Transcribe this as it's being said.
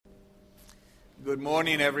Good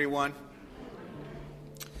morning, everyone.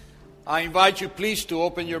 I invite you, please, to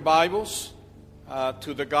open your Bibles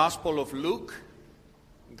to the Gospel of Luke.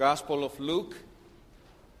 Gospel of Luke,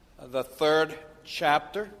 the third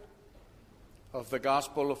chapter of the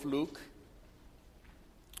Gospel of Luke.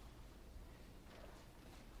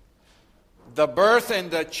 The birth and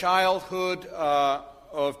the childhood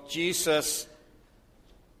of Jesus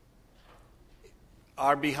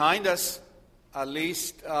are behind us, at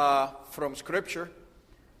least from Scripture.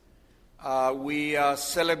 We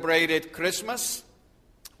celebrated Christmas,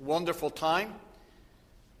 wonderful time.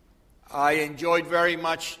 I enjoyed very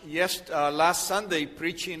much last Sunday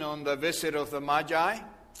preaching on the visit of the Magi,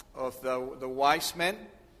 of the wise men.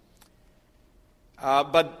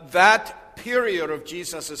 But that period of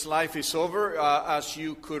Jesus' life is over. As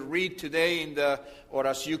you could read today or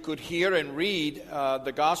as you could hear and read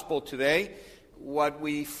the Gospel today, what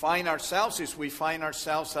we find ourselves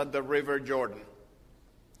at the River Jordan.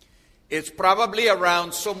 It's probably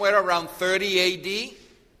somewhere around 30 A.D.,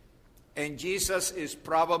 and Jesus is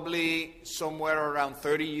probably somewhere around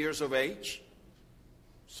 30 years of age,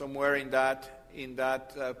 somewhere in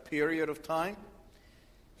that period of time.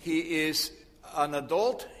 He is an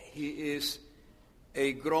adult. He is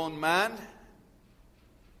a grown man.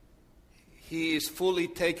 He is fully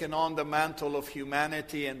taken on the mantle of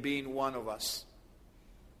humanity and being one of us.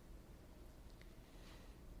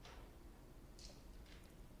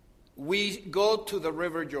 We go to the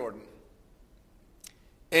River Jordan.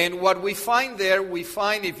 And what we find there,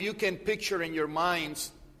 if you can picture in your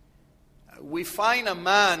minds, we find a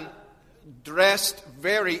man dressed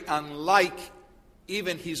very unlike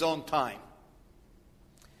even his own time.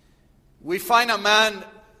 We find a man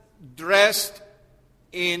dressed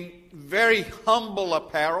in very humble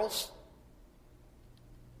apparels,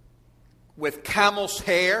 with camel's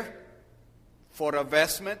hair for a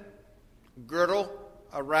vestment, girdle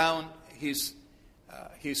around his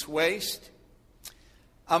waist.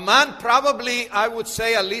 A man probably, I would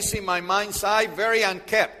say, at least in my mind's eye, very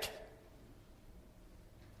unkempt.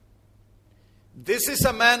 This is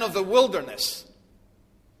a man of the wilderness.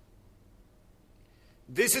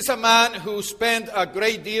 This is a man who spent a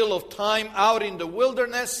great deal of time out in the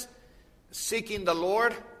wilderness seeking the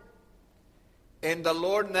Lord. And the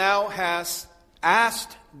Lord now has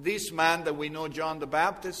asked this man that we know, John the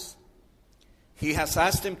Baptist, He has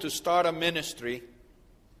asked him to start a ministry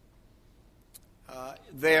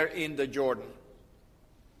there in the Jordan.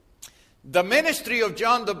 The ministry of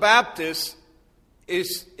John the Baptist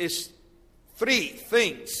is three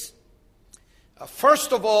things.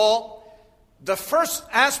 First of all, the first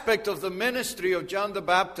aspect of the ministry of John the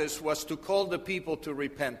Baptist was to call the people to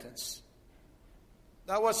repentance.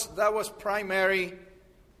 That was primary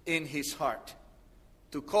in his heart,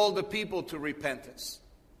 to call the people to repentance.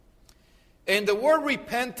 And the word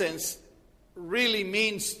repentance really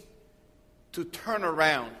means to turn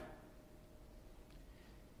around.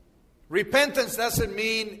 Repentance doesn't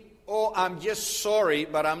mean, I'm just sorry,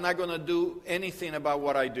 but I'm not going to do anything about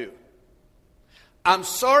what I do. I'm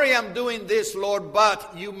sorry I'm doing this, Lord,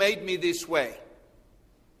 but you made me this way.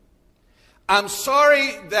 I'm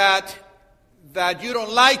sorry that you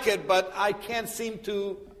don't like it, but I can't seem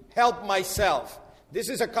to help myself. This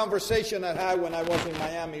is a conversation I had when I was in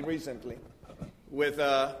Miami recently with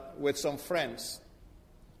some friends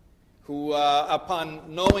who,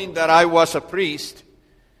 upon knowing that I was a priest,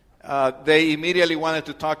 they immediately wanted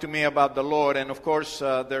to talk to me about the Lord. And of course,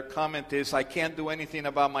 their comment is, I can't do anything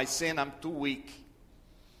about my sin. I'm too weak.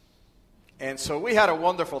 And so we had a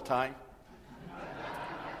wonderful time.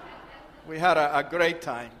 We had a great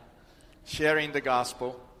time sharing the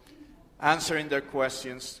gospel, answering their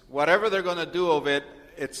questions. Whatever they're going to do of it,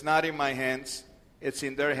 it's not in my hands. It's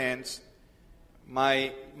in their hands.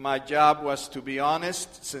 My job was to be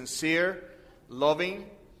honest, sincere, loving,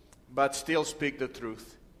 but still speak the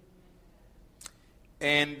truth.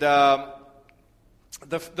 And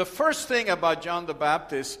the first thing about John the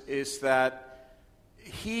Baptist is that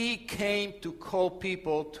he came to call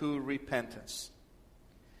people to repentance,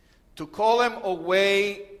 to call them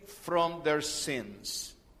away from their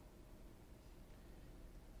sins.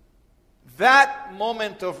 That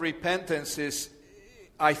moment of repentance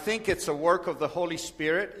I think it's a work of the Holy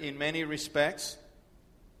Spirit in many respects.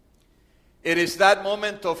 It is that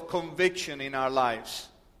moment of conviction in our lives.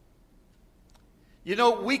 You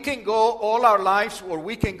know, we can go all our lives, or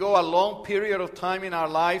we can go a long period of time in our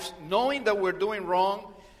lives knowing that we're doing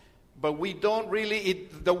wrong, but we don't really,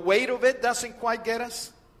 the weight of it doesn't quite get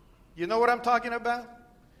us. You know what I'm talking about?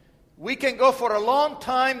 We can go for a long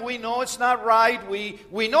time. We know it's not right.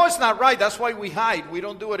 We know it's not right. That's why we hide. We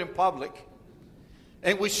don't do it in public.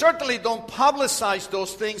 And we certainly don't publicize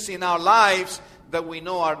those things in our lives that we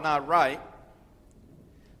know are not right.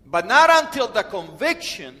 But not until the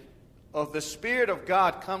conviction of the Spirit of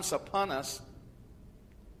God comes upon us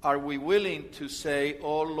are we willing to say,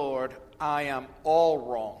 "Oh Lord, I am all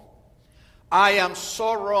wrong. I am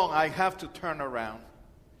so wrong, I have to turn around.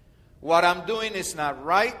 What I'm doing is not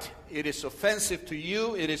right. It is offensive to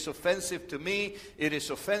you. It is offensive to me. It is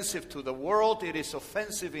offensive to the world. It is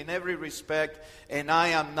offensive in every respect. And I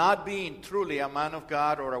am not being truly a man of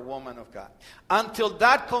God or a woman of God." Until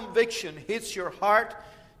that conviction hits your heart,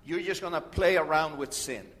 you're just going to play around with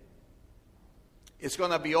sin. It's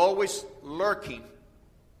going to be always lurking.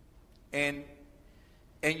 And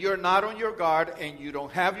you're not on your guard, and you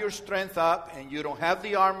don't have your strength up, and you don't have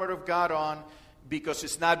the armor of God on, because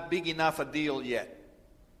it's not big enough a deal yet.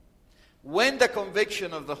 When the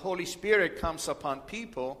conviction of the Holy Spirit comes upon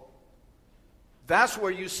people, that's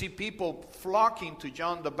where you see people flocking to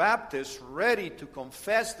John the Baptist, ready to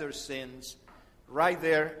confess their sins right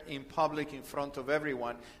there in public in front of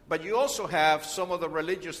everyone. But you also have some of the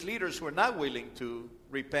religious leaders who are not willing to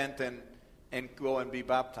repent and go and be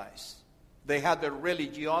baptized. They had their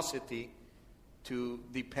religiosity to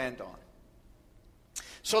depend on.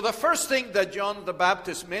 So the first thing that John the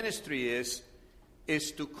Baptist's ministry is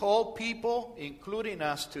to call people, including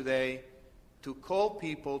us today, to call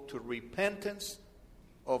people to repentance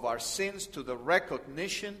of our sins, to the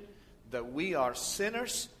recognition that we are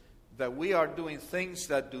sinners, that we are doing things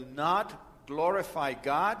that do not glorify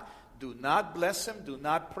God, do not bless Him, do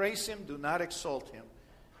not praise Him, do not exalt Him.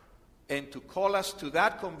 And to call us to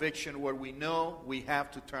that conviction where we know we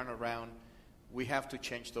have to turn around, we have to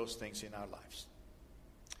change those things in our lives.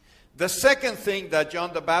 The second thing that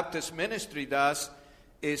John the Baptist's ministry does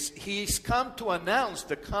is he's come to announce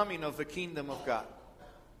the coming of the kingdom of God.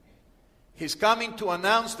 He's coming to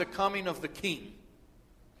announce the coming of the King.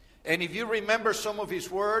 And if you remember some of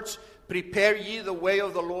his words, "Prepare ye the way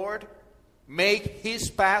of the Lord, make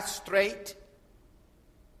his path straight."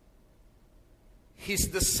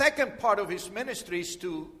 The second part of his ministry is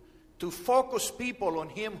to focus people on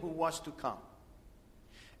him who was to come.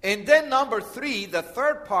 And then number 3, the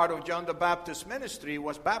third part of John the Baptist's ministry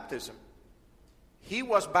was baptism. He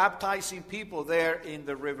was baptizing people there in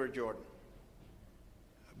the River Jordan.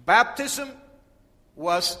 Baptism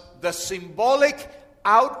was the symbolic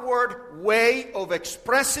outward way of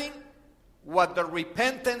expressing what the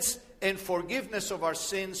repentance and forgiveness of our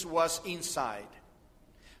sins was inside.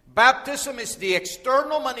 Baptism is the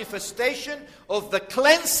external manifestation of the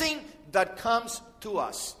cleansing that comes to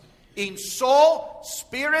us in soul,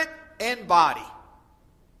 spirit, and body.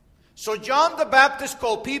 So John the Baptist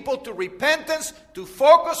called people to repentance, to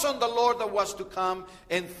focus on the Lord that was to come,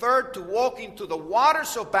 and third, to walk into the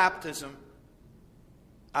waters of baptism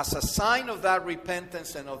as a sign of that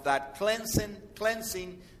repentance and of that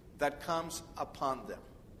cleansing that comes upon them.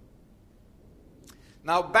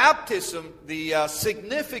 Now, baptism, the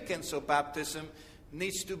significance of baptism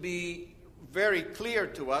needs to be very clear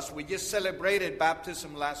to us. We just celebrated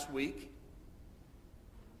baptism last week.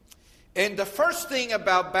 And the first thing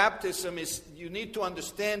about baptism is you need to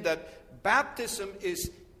understand that baptism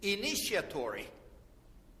is initiatory.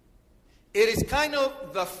 It is kind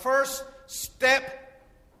of the first step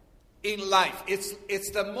in life. It's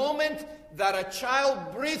the moment that a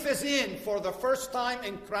child breathes in for the first time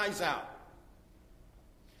and cries out.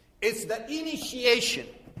 It's the initiation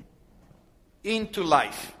into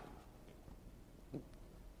life.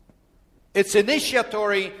 It's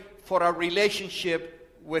initiatory for a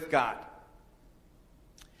relationship with God.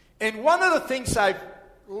 And one of the things I've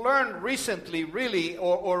learned recently, really,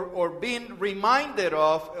 or been reminded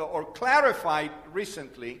of, or clarified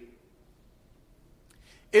recently,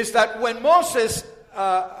 is that when Moses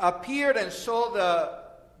appeared and saw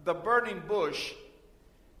the burning bush,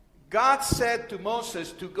 God said to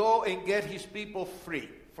Moses to go and get his people free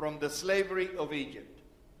from the slavery of Egypt.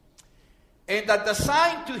 And that the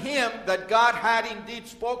sign to him that God had indeed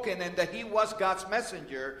spoken and that he was God's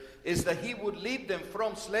messenger is that he would lead them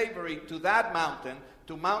from slavery to that mountain,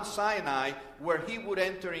 to Mount Sinai, where he would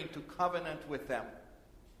enter into covenant with them.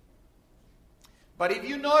 But if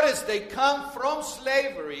you notice, they come from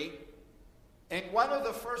slavery, and one of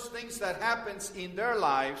the first things that happens in their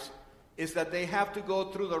lives is that they have to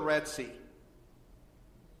go through the Red Sea.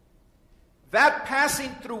 That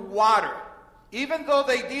passing through water, even though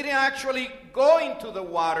they didn't actually go into the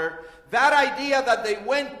water, that idea that they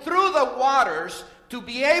went through the waters to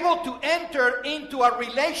be able to enter into a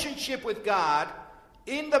relationship with God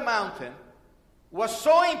in the mountain was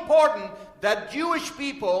so important that Jewish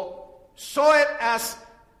people saw it as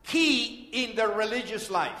key in their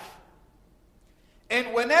religious life.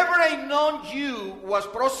 And whenever a non-Jew was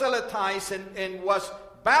proselytized and was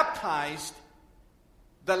baptized,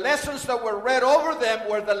 the lessons that were read over them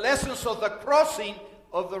were the lessons of the crossing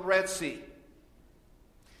of the Red Sea.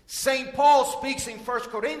 St. Paul speaks in 1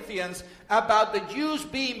 Corinthians about the Jews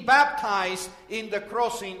being baptized in the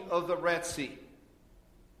crossing of the Red Sea.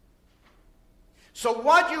 So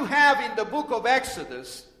what you have in the book of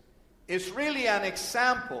Exodus is really an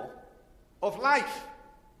example of life.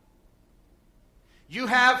 You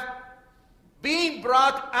have being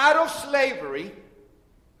brought out of slavery,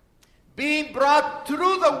 being brought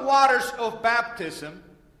through the waters of baptism,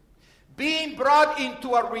 being brought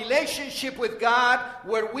into a relationship with God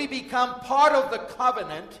where we become part of the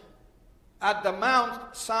covenant at the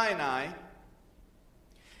Mount Sinai.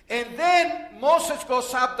 And then Moses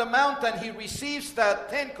goes up the mountain, he receives the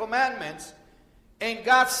 10 Commandments, and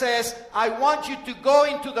God says, I want you to go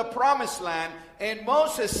into the promised land. And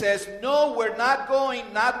Moses says, no, we're not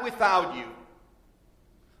going, not without you.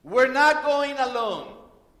 We're not going alone.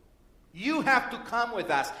 You have to come with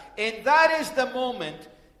us. And that is the moment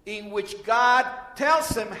in which God tells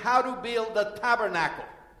him how to build the tabernacle.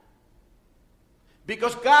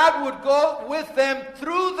 Because God would go with them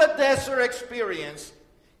through the desert experience.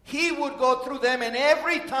 He would go through them, and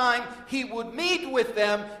every time he would meet with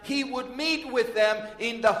them, he would meet with them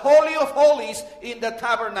in the Holy of Holies in the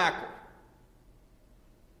tabernacle.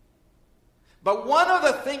 But one of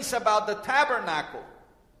the things about the tabernacle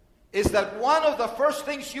is that one of the first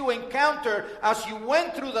things you encountered as you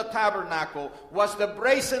went through the tabernacle was the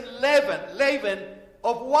brazen leaven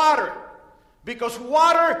of water. Because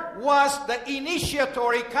water was the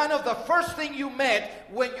initiatory, kind of the first thing you met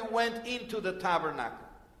when you went into the tabernacle.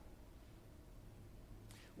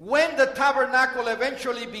 When the tabernacle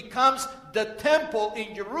eventually becomes the temple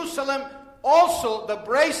in Jerusalem, also the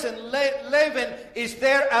brazen leaven is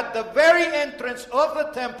there at the very entrance of the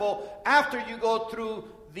temple after you go through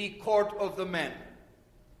the court of the men.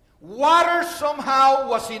 Water somehow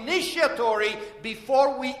was initiatory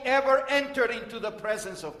before we ever entered into the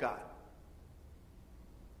presence of God.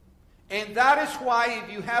 And that is why,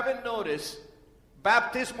 if you haven't noticed,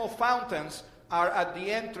 baptismal fountains are at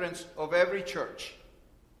the entrance of every church.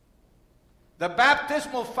 The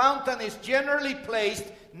baptismal fountain is generally placed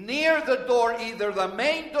near the door, either the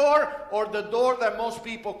main door or the door that most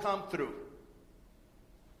people come through.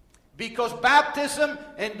 Because baptism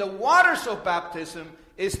and the waters of baptism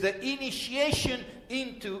is the initiation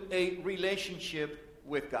into a relationship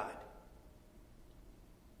with God.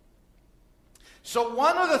 So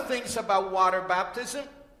one of the things about water baptism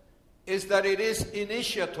is that it is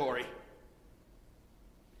initiatory.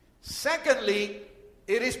 Secondly,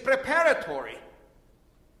 it is preparatory.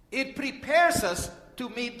 It prepares us to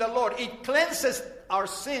meet the Lord. It cleanses our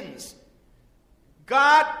sins.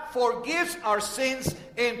 God forgives our sins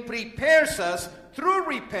and prepares us through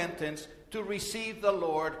repentance to receive the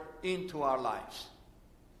Lord into our lives.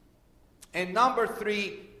 And number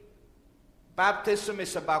 3, baptism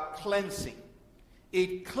is about cleansing.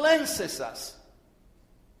 It cleanses us.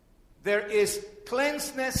 There is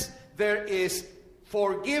cleanseness, there is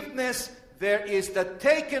forgiveness, there is the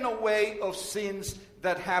taking away of sins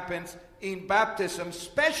that happens in baptism,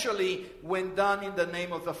 especially when done in the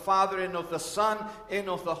name of the Father and of the Son and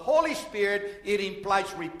of the Holy Spirit. It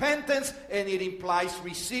implies repentance, and it implies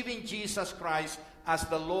receiving Jesus Christ as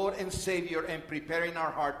the Lord and Savior and preparing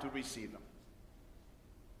our heart to receive Him.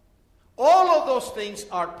 All of those things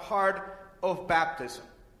are part of baptism.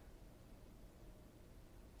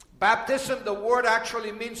 Baptism, the word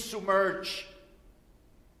actually means submerge.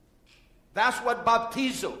 That's what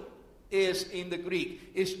baptizo is in the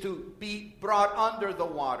Greek, is to be brought under the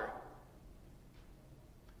water.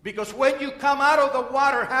 Because when you come out of the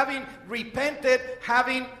water, having repented,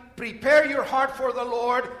 having prepared your heart for the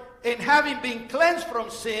Lord, and having been cleansed from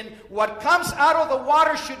sin, what comes out of the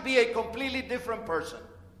water should be a completely different person.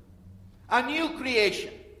 A new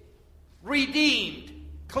creation. Redeemed,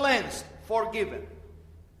 cleansed, forgiven.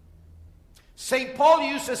 St. Paul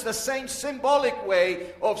uses the same symbolic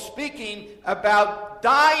way of speaking about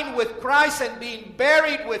dying with Christ and being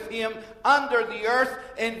buried with Him under the earth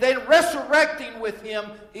and then resurrecting with Him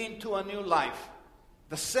into a new life.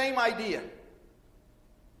 The same idea.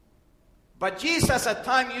 But Jesus at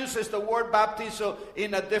times uses the word baptizo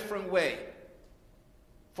in a different way.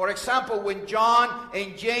 For example, when John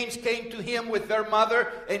and James came to Him with their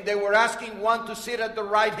mother and they were asking one to sit at the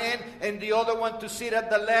right hand and the other one to sit at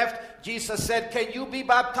the left, Jesus said, "Can you be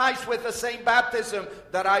baptized with the same baptism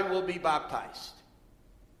that I will be baptized?"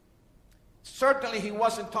 Certainly He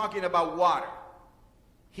wasn't talking about water.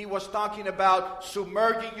 He was talking about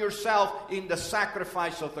submerging yourself in the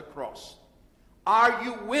sacrifice of the cross. Are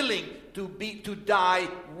you willing to die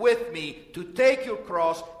with me, to take your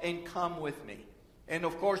cross and come with me? And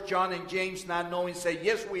of course, John and James, not knowing, say,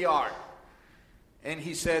 yes, we are. And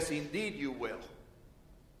he says, indeed you will.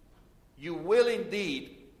 You will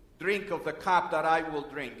indeed drink of the cup that I will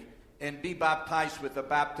drink and be baptized with the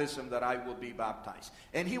baptism that I will be baptized.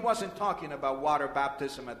 And he wasn't talking about water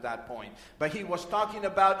baptism at that point, but he was talking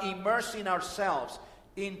about immersing ourselves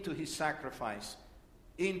into his sacrifice,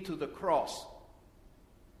 into the cross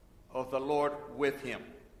of the Lord with him.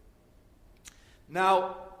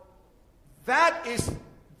 Now, that is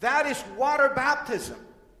water baptism.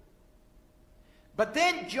 But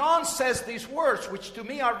then John says these words, which to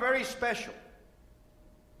me are very special.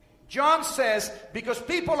 John says, because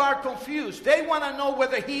people are confused, they want to know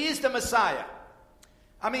whether he is the Messiah.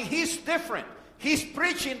 I mean, he's different. He's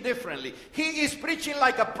preaching differently. He is preaching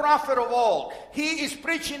like a prophet of old. He is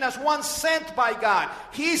preaching as one sent by God.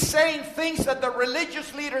 He's saying things that the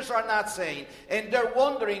religious leaders are not saying. And they're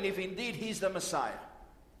wondering if indeed he's the Messiah.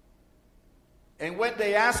 And when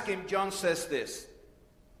they ask him, John says this,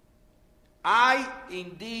 I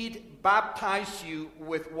indeed baptize you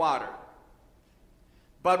with water.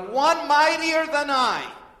 But one mightier than I,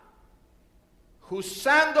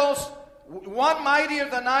 one mightier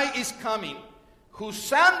than I is coming, whose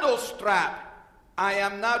sandal strap I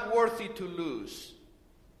am not worthy to loose.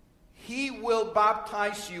 He will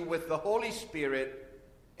baptize you with the Holy Spirit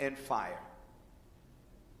and fire.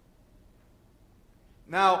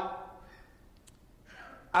 Now,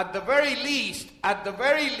 at the very least,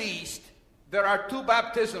 there are two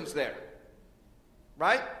baptisms there.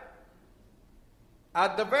 Right?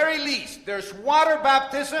 At the very least, there's water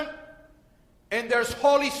baptism and there's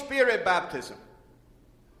Holy Spirit baptism.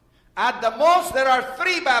 At the most, there are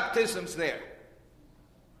 3 baptisms there.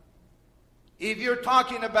 If you're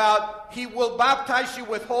talking about, he will baptize you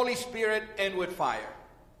with Holy Spirit and with fire.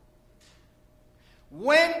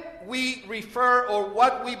 When we refer, or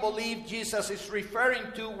what we believe Jesus is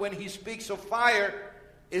referring to when he speaks of fire,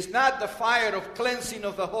 is not the fire of cleansing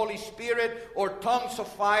of the Holy Spirit or tongues of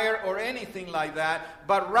fire or anything like that,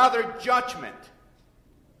 but rather judgment.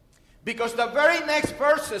 Because the very next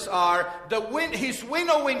verses are, his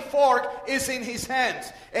winnowing fork is in his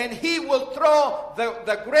hands, and he will throw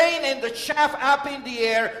the grain and the chaff up in the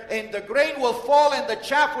air, and the grain will fall and the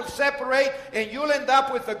chaff will separate, and you'll end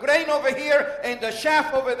up with the grain over here and the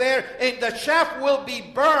chaff over there, and the chaff will be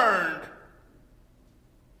burned.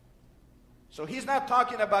 So he's not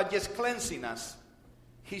talking about just cleansing us.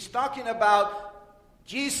 He's talking about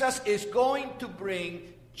Jesus is going to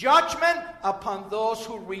bring judgment upon those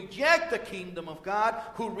who reject the kingdom of God,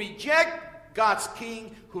 who reject God's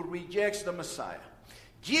king, who rejects the Messiah.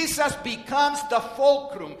 Jesus becomes the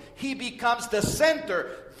fulcrum. He becomes the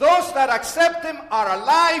center. Those that accept him are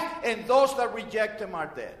alive, and those that reject him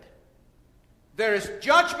are dead. There is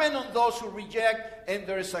judgment on those who reject, and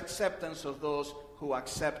there is acceptance of those who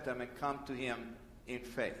accept him and come to him in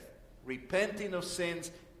faith, repenting of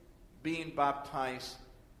sins, being baptized,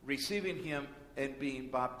 receiving him, and being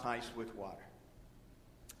baptized with water.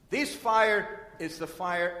 This fire is the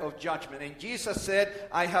fire of judgment. And Jesus said,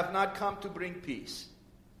 I have not come to bring peace.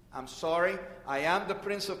 I'm sorry, I am the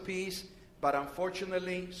Prince of Peace, but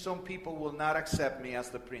unfortunately, some people will not accept me as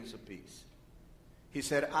the Prince of Peace. He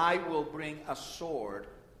said, I will bring a sword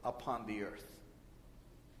upon the earth.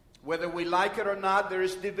 Whether we like it or not, there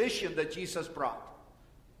is division that Jesus brought.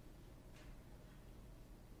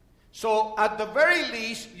 So, at the very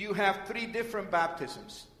least, you have 3 different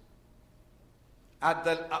baptisms. At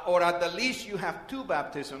the least, you have 2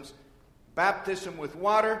 baptisms. Baptism with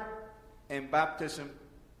water and baptism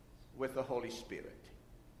with the Holy Spirit.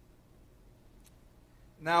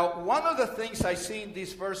 Now, one of the things I see in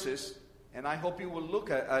these verses, and I hope you will look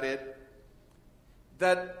at it,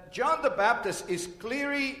 that John the Baptist is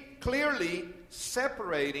clearly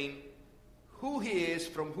separating who he is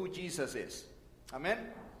from who Jesus is. Amen?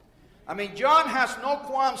 I mean, John has no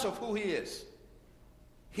qualms of who he is.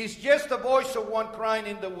 He's just the voice of one crying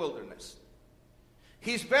in the wilderness.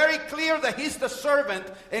 He's very clear that he's the servant,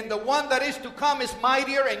 and the one that is to come is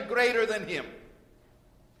mightier and greater than him.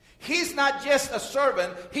 He's not just a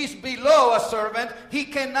servant, he's below a servant. He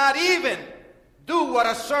cannot even do what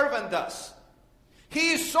a servant does.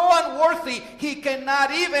 He is so unworthy, he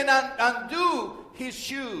cannot even undo his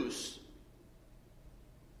shoes.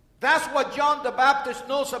 That's what John the Baptist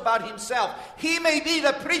knows about himself. He may be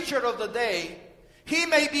the preacher of the day. He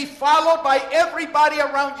may be followed by everybody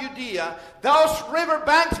around Judea. Those river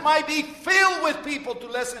banks might be filled with people to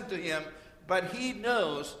listen to him, but he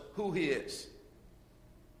knows who he is.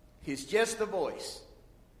 He's just the voice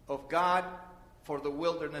of God for the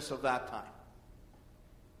wilderness of that time.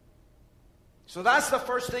 So that's the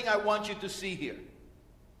first thing I want you to see here.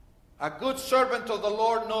 A good servant of the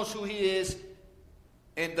Lord knows who he is,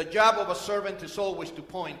 and the job of a servant is always to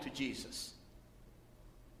point to Jesus.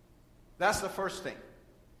 That's the first thing.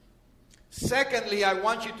 Secondly, I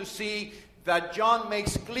want you to see that John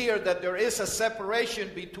makes clear that there is a separation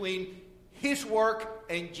between his work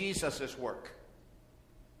and Jesus' work.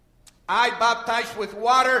 I baptize with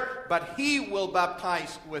water, but he will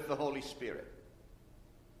baptize with the Holy Spirit.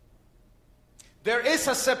 There is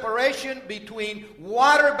a separation between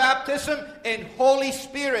water baptism and Holy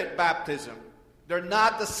Spirit baptism. They're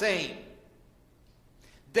not the same.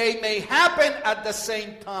 They may happen at the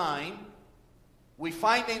same time. We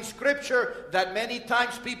find in Scripture that many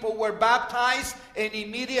times people were baptized and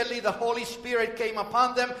immediately the Holy Spirit came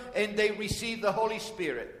upon them and they received the Holy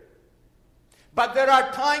Spirit. But there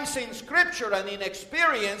are times in Scripture and in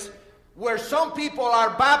experience where some people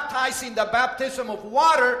are baptized in the baptism of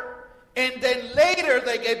water, and then later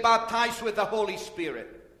they get baptized with the Holy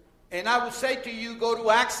Spirit. And I would say to you, go to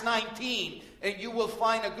Acts 19, and you will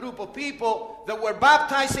find a group of people that were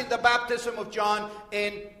baptized in the baptism of John,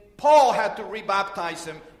 and Paul had to rebaptize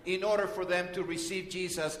them in order for them to receive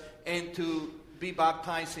Jesus and to be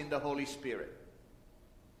baptized in the Holy Spirit.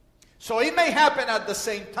 So it may happen at the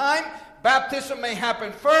same time. Baptism may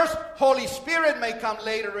happen first. Holy Spirit may come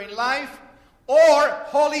later in life. Or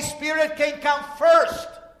Holy Spirit can come first.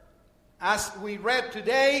 As we read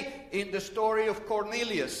today in the story of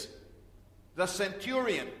Cornelius, the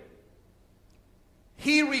centurion.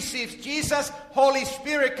 He receives Jesus, Holy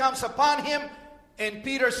Spirit comes upon him, and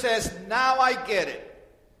Peter says, now I get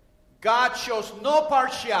it. God shows no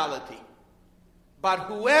partiality, but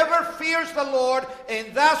whoever fears the Lord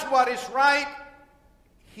and does what is right,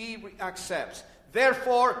 he accepts.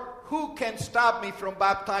 Therefore, who can stop me from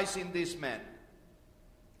baptizing these men?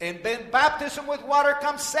 And then baptism with water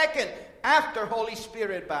comes second, after Holy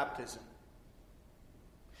Spirit baptism.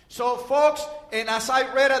 So folks, and as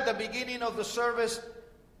I read at the beginning of the service,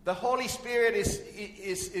 the Holy Spirit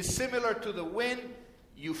is similar to the wind.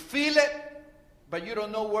 You feel it, but you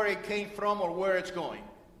don't know where it came from or where it's going.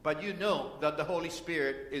 But you know that the Holy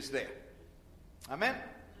Spirit is there. Amen?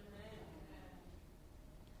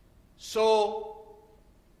 So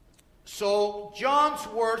John's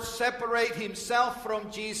words separate himself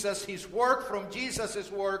from Jesus, his work from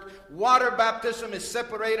Jesus' work. Water baptism is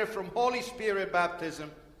separated from Holy Spirit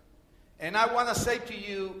baptism. And I want to say to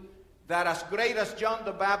you that as great as John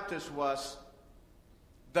the Baptist was,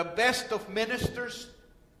 the best of ministers,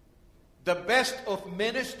 the best of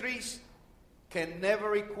ministries can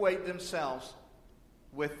never equate themselves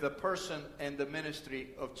with the person and the ministry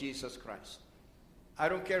of Jesus Christ. I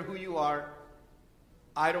don't care who you are.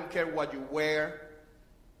 I don't care what you wear.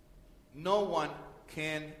 No one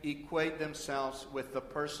can equate themselves with the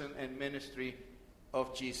person and ministry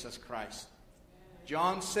of Jesus Christ.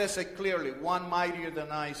 John says it clearly, one mightier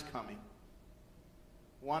than I is coming.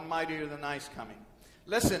 One mightier than I is coming.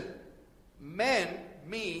 Listen, men,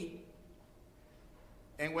 me,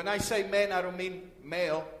 and when I say men, I don't mean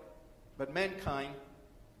male, but mankind,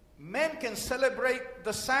 men can celebrate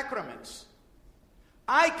the sacraments.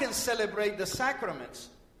 I can celebrate the sacraments,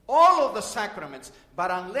 all of the sacraments,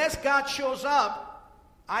 but unless God shows up,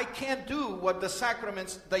 I can't do what the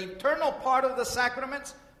sacraments, the internal part of the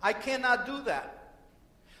sacraments, I cannot do that.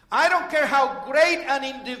 I don't care how great an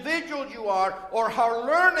individual you are or how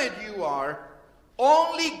learned you are,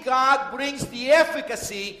 only God brings the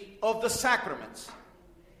efficacy of the sacraments.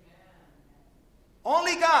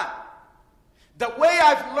 Only God. The way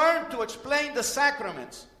I've learned to explain the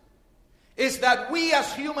sacraments is that we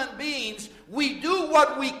as human beings, we do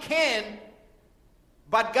what we can,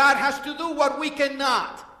 but God has to do what we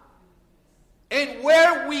cannot. And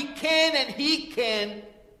where we can and He can,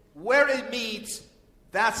 where it meets,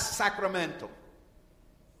 that's sacramental.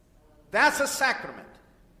 That's a sacrament.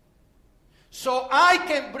 So I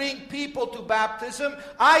can bring people to baptism.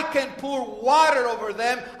 I can pour water over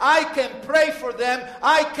them. I can pray for them.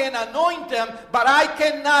 I can anoint them. But I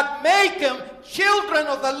cannot make them children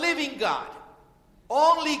of the living God.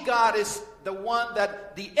 Only God is the one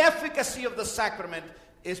that the efficacy of the sacrament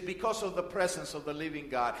is because of the presence of the living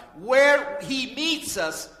God. Where He meets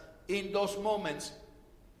us in those moments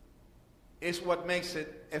is what makes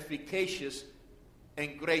it efficacious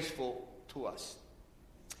and graceful to us.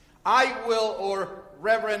 I will, or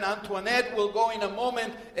Reverend Antoinette will go in a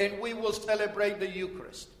moment and we will celebrate the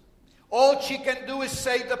Eucharist. All she can do is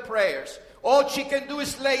say the prayers. All she can do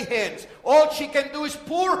is lay hands. All she can do is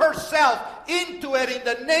pour herself into it in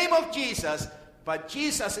the name of Jesus. But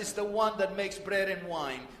Jesus is the one that makes bread and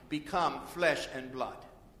wine become flesh and blood.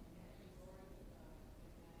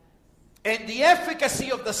 And the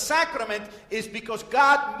efficacy of the sacrament is because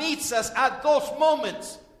God meets us at those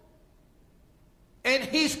moments. And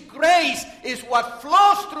His grace is what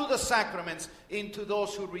flows through the sacraments into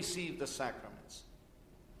those who receive the sacraments.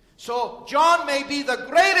 So John may be the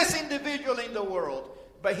greatest individual in the world,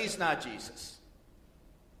 but he's not Jesus.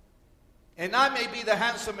 And I may be the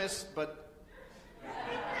handsomest, but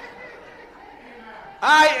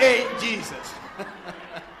I ain't Jesus.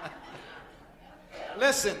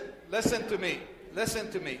 Listen to me.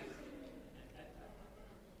 Listen to me.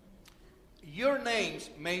 Your names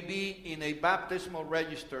may be in a baptismal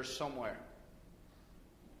register somewhere.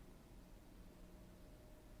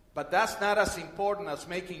 But that's not as important as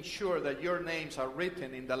making sure that your names are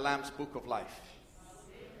written in the Lamb's Book of Life.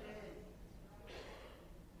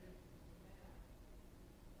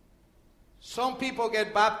 Some people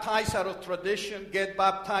get baptized out of tradition, get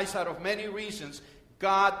baptized out of many reasons.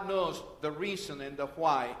 God knows the reason and the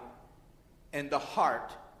why and the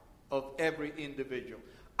heart of every individual.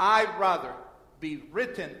 I'd rather be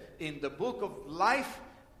written in the book of life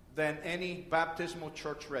than any baptismal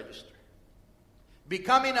church register.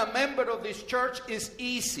 Becoming a member of this church is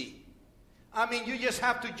easy. I mean, you just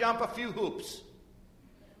have to jump a few hoops.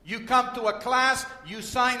 You come to a class, you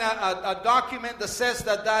sign a document that says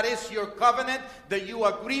that is your covenant, that you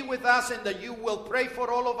agree with us and that you will pray for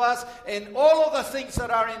all of us and all of the things that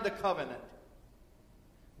are in the covenant.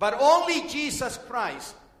 But only Jesus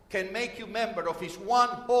Christ can make you member of His one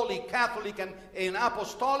holy Catholic and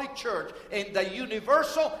apostolic church, and the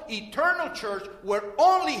universal eternal church where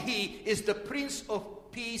only He is the Prince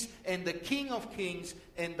of Peace and the King of Kings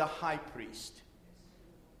and the High Priest.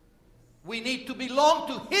 We need to belong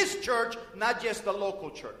to His church, not just the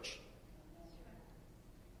local church.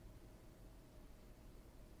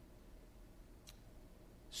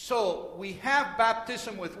 So we have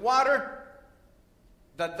baptism with water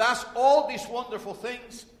that does all these wonderful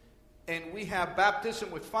things. And we have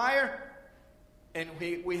baptism with fire, and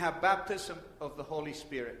we have baptism of the Holy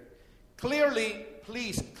Spirit. Clearly,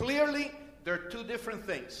 there are two different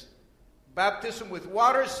things. Baptism with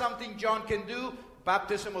water is something John can do.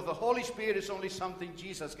 Baptism of the Holy Spirit is only something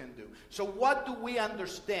Jesus can do. So what do we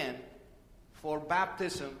understand for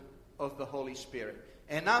baptism of the Holy Spirit?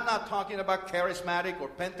 And I'm not talking about charismatic or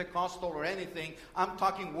Pentecostal or anything. I'm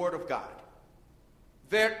talking Word of God.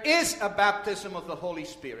 There is a baptism of the Holy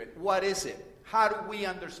Spirit. What is it? How do we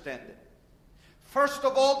understand it? First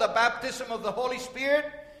of all, the baptism of the Holy Spirit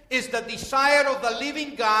is the desire of the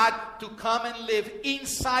living God to come and live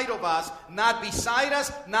inside of us, not beside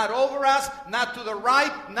us, not over us, not to the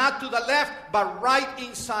right, not to the left, but right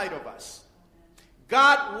inside of us.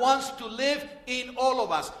 God wants to live in all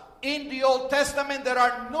of us. In the Old Testament, there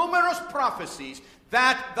are numerous prophecies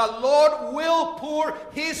that the Lord will pour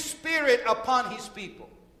His Spirit upon His people.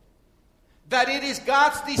 That it is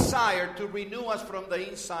God's desire to renew us from the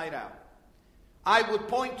inside out. I would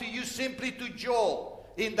point to you simply to Joel.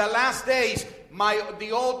 In the last days,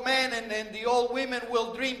 the old men and the old women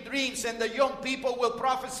will dream dreams, and the young people will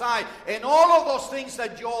prophesy, and all of those things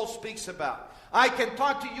that Joel speaks about. I can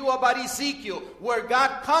talk to you about Ezekiel, where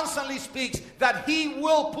God constantly speaks that He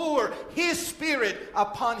will pour His Spirit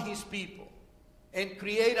upon His people and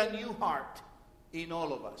create a new heart in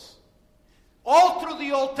all of us. All through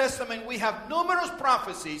the Old Testament, we have numerous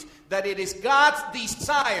prophecies that it is God's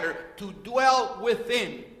desire to dwell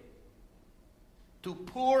within, to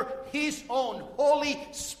pour His own Holy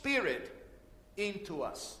Spirit into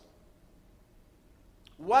us.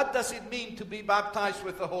 What does it mean to be baptized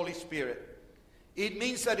with the Holy Spirit? It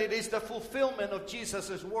means that it is the fulfillment of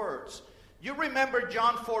Jesus' words. You remember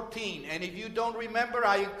John 14, and if you don't remember,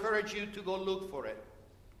 I encourage you to go look for it.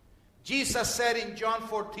 Jesus said in John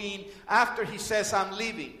 14, after He says, I'm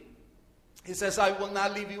leaving, He says, I will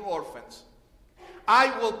not leave you orphans.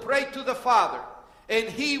 I will pray to the Father, and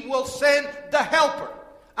He will send the helper,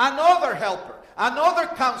 another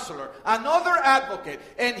counselor, another advocate,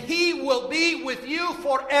 and He will be with you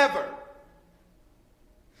forever.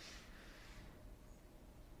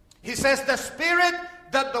 He says, the Spirit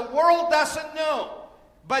that the world doesn't know,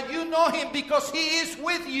 but you know Him because He is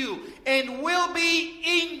with you and will be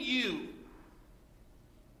in you.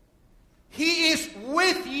 He is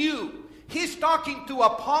with you. He's talking to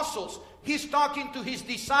apostles. He's talking to His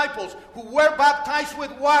disciples who were baptized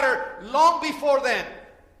with water long before them.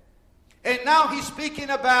 And now He's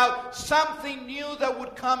speaking about something new that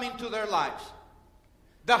would come into their lives.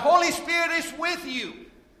 The Holy Spirit is with you.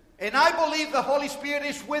 And I believe the Holy Spirit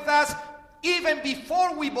is with us even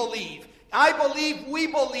before we believe. I believe we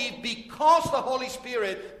believe because the Holy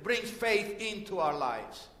Spirit brings faith into our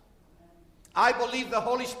lives. I believe the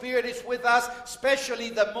Holy Spirit is with us, especially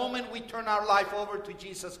the moment we turn our life over to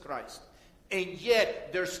Jesus Christ. And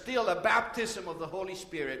yet, there's still a baptism of the Holy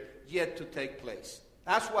Spirit yet to take place.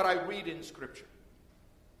 That's what I read in Scripture.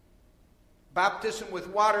 Baptism with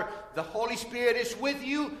water, the Holy Spirit is with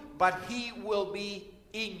you, but He will be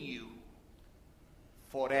in you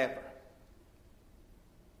forever.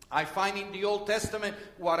 I find in the Old Testament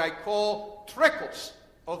what I call trickles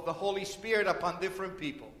of the Holy Spirit upon different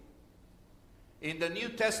people. In the New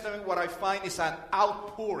Testament, what I find is an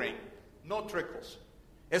outpouring, no trickles.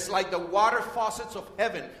 It's like the water faucets of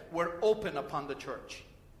heaven were open upon the church.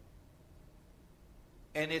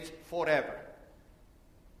 And it's forever.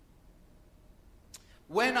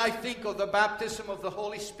 When I think of the baptism of the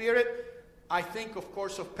Holy Spirit, I think, of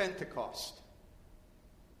course, of Pentecost.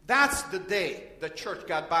 That's the day the church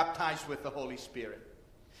got baptized with the Holy Spirit.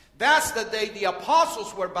 That's the day the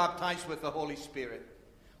apostles were baptized with the Holy Spirit.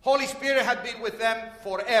 Holy Spirit had been with them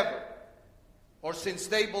forever, or since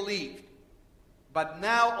they believed. But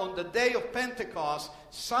now on the day of Pentecost,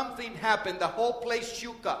 something happened. The whole place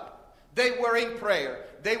shook up. They were in prayer.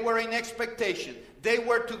 They were in expectation. They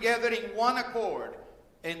were together in one accord.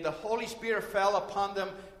 And the Holy Spirit fell upon them,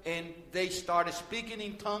 and they started speaking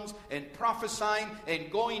in tongues and prophesying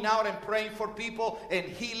and going out and praying for people, and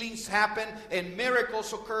healings happened and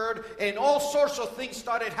miracles occurred, and all sorts of things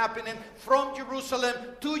started happening from Jerusalem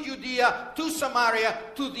to Judea to Samaria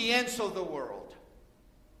to the ends of the world.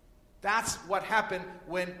 That's what happened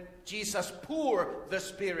when Jesus poured the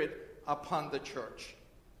Spirit upon the church.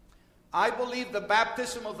 I believe the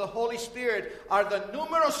baptism of the Holy Spirit are the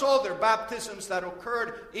numerous other baptisms that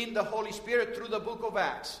occurred in the Holy Spirit through the book of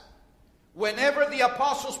Acts. Whenever the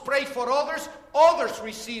apostles prayed for others, others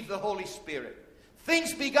received the Holy Spirit.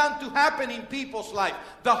 Things began to happen in people's life.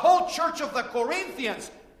 The whole church of the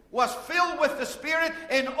Corinthians was filled with the Spirit,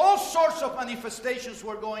 and all sorts of manifestations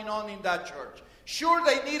were going on in that church. Sure,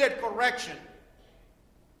 they needed correction.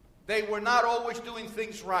 They were not always doing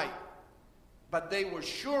things right. But they were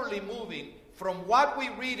surely moving from what we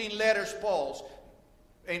read in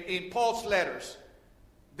in Paul's letters.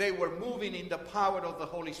 They were moving in the power of the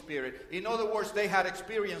Holy Spirit. In other words, they had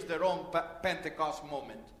experienced their own Pentecost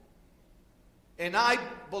moment. And I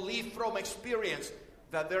believe from experience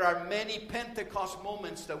that there are many Pentecost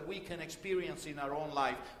moments that we can experience in our own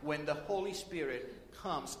life when the Holy Spirit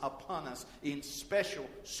comes upon us in special,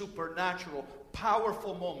 supernatural,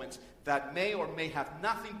 powerful moments that may or may have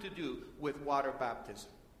nothing to do with water baptism.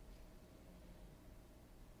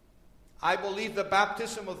 I believe the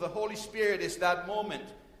baptism of the Holy Spirit is that moment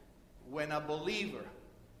when a believer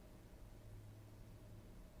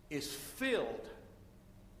is filled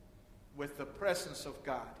with the presence of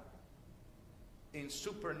God in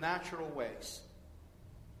supernatural ways.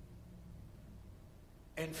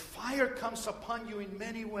 And fire comes upon you in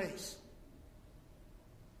many ways.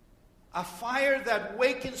 A fire that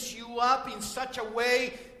wakens you up in such a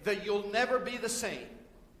way that you'll never be the same.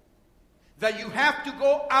 That you have to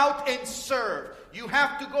go out and serve. You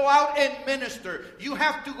have to go out and minister. You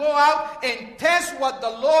have to go out and test what the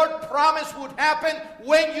Lord promised would happen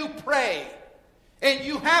when you pray. And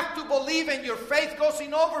you have to believe, and your faith goes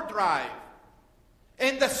in overdrive.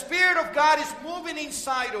 And the Spirit of God is moving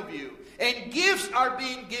inside of you. And gifts are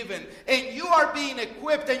being given. And you are being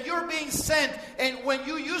equipped. And you're being sent. And when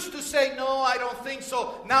you used to say, no, I don't think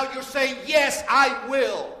so. Now you're saying, yes, I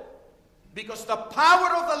will. Because the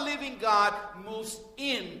power of the living God moves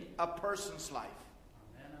in a person's life.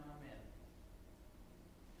 Amen.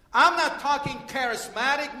 I'm not talking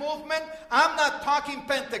charismatic movement. I'm not talking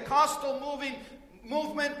Pentecostal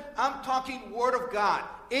movement. I'm talking Word of God.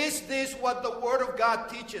 Is this what the Word of God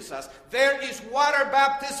teaches us? There is water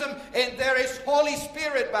baptism and there is Holy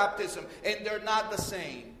Spirit baptism, and they're not the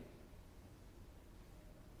same.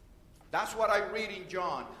 That's what I read in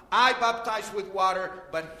John. I baptize with water,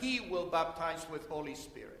 but He will baptize with Holy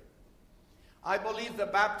Spirit. I believe the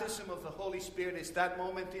baptism of the Holy Spirit is that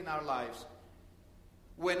moment in our lives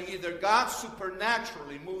when either God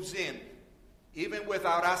supernaturally moves in, even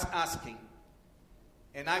without us asking.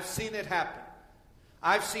 And I've seen it happen.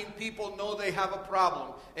 I've seen people know they have a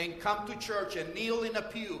problem and come to church and kneel in a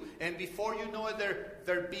pew, and before you know it,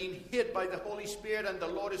 they're being hit by the Holy Spirit and the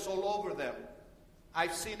Lord is all over them.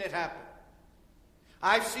 I've seen it happen.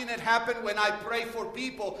 I've seen it happen when I pray for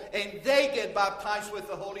people and they get baptized with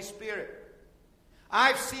the Holy Spirit.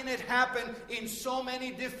 I've seen it happen in so many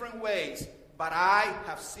different ways, but I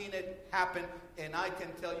have seen it happen, and I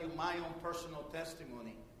can tell you my own personal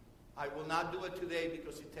testimony. I will not do it today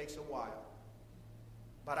because it takes a while.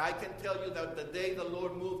 But I can tell you that the day the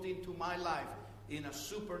Lord moved into my life in a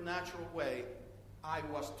supernatural way, I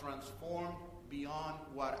was transformed beyond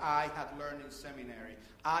what I had learned in seminary.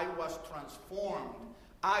 I was transformed.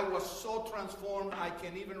 I was so transformed I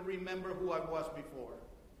can't even remember who I was before.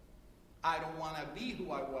 I don't want to be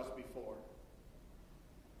who I was before.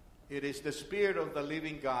 It is the Spirit of the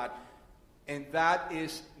living God. And that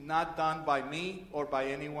is not done by me or by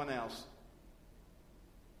anyone else.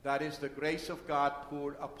 That is the grace of God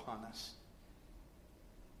poured upon us.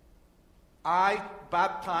 I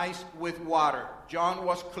baptize with water. John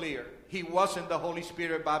was clear. He wasn't the Holy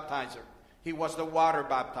Spirit baptizer. He was the water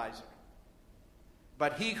baptizer.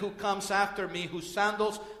 But he who comes after me, whose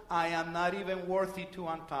sandals I am not even worthy to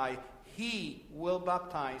untie, he will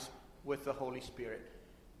baptize with the Holy Spirit.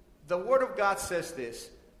 The Word of God says this,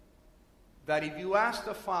 that if you ask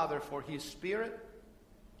the Father for His Spirit,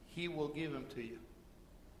 He will give Him to you.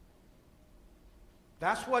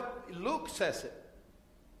 That's what Luke says it.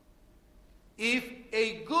 If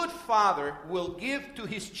a good father will give to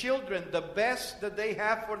his children the best that they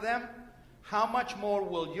have for them, how much more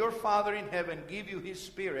will your Father in heaven give you His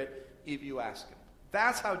Spirit if you ask Him?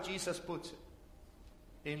 That's how Jesus puts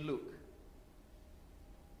it in Luke.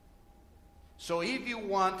 So if you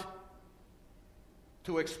want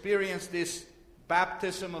to experience this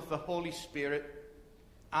baptism of the Holy Spirit,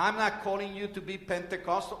 I'm not calling you to be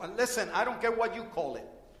Pentecostal. And listen, I don't care what you call it.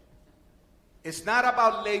 It's not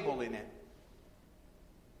about labeling it.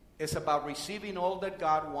 It's about receiving all that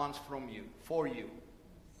God wants from you, for you.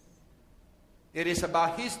 It is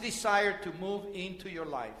about His desire to move into your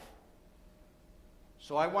life.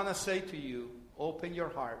 So I want to say to you, open your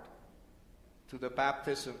heart to the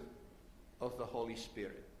baptism of the Holy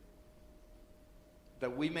Spirit.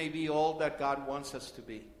 That we may be all that God wants us to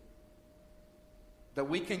be. That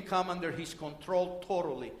we can come under His control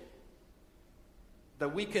totally.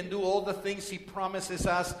 That we can do all the things He promises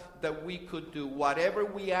us that we could do. Whatever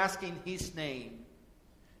we ask in His name.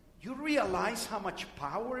 You realize how much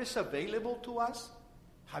power is available to us?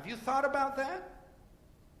 Have you thought about that?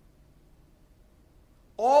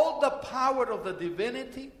 All the power of the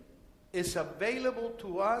divinity is available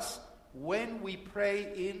to us when we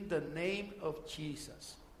pray in the name of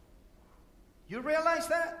Jesus. You realize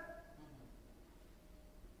that?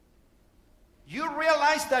 You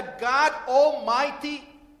realize that God Almighty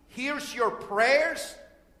hears your prayers?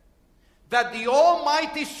 That the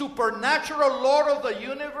Almighty supernatural Lord of the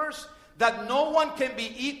universe, that no one can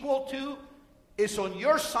be equal to, is on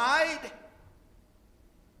your side?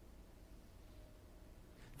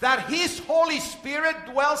 That His Holy Spirit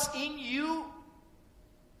dwells in you?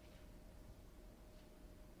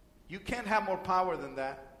 You can't have more power than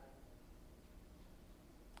that.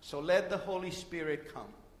 So let the Holy Spirit come.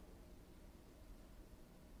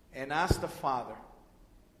 And ask the Father,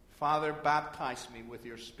 Father, baptize me with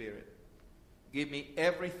your Spirit. Give me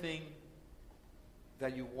everything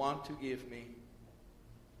that you want to give me.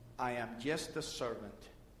 I am just a servant.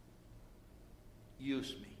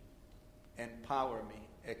 Use me. Empower me.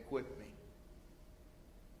 Equip me.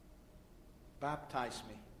 Baptize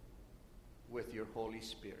me with your Holy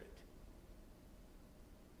Spirit.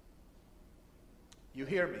 You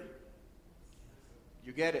hear me?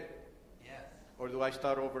 You get it? Yes. Or do I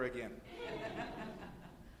start over again?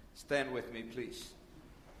 Stand with me, please.